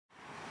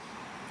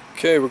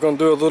Okay, we're going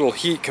to do a little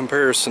heat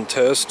comparison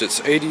test. It's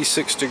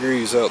 86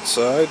 degrees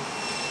outside.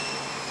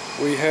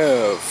 We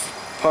have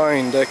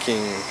pine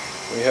decking.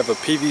 We have a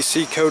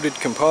PVC coated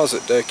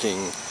composite decking.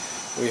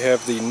 We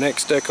have the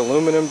Nextdeck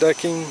aluminum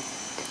decking.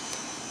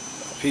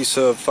 A piece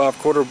of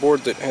 5/4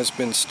 board that has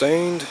been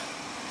stained.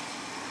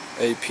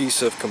 A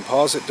piece of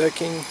composite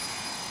decking.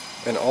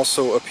 And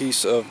also a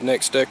piece of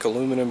Nextdeck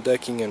aluminum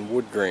decking and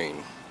wood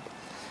grain.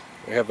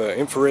 We have an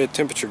infrared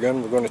temperature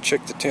gun we're going to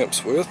check the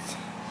temps with.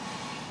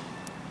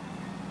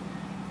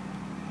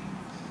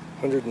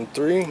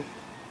 103.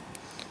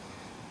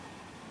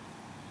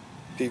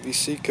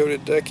 PVC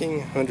coated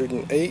decking,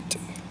 108.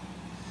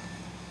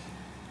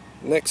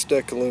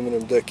 Nextdeck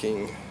aluminum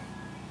decking,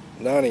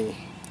 90.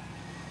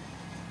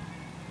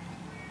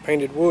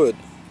 Painted wood,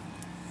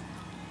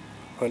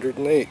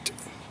 108.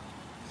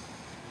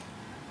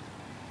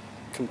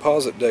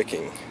 Composite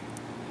decking,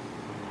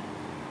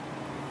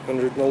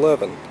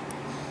 111.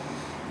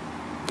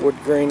 Wood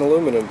grain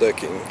aluminum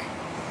decking,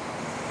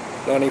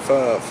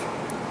 95.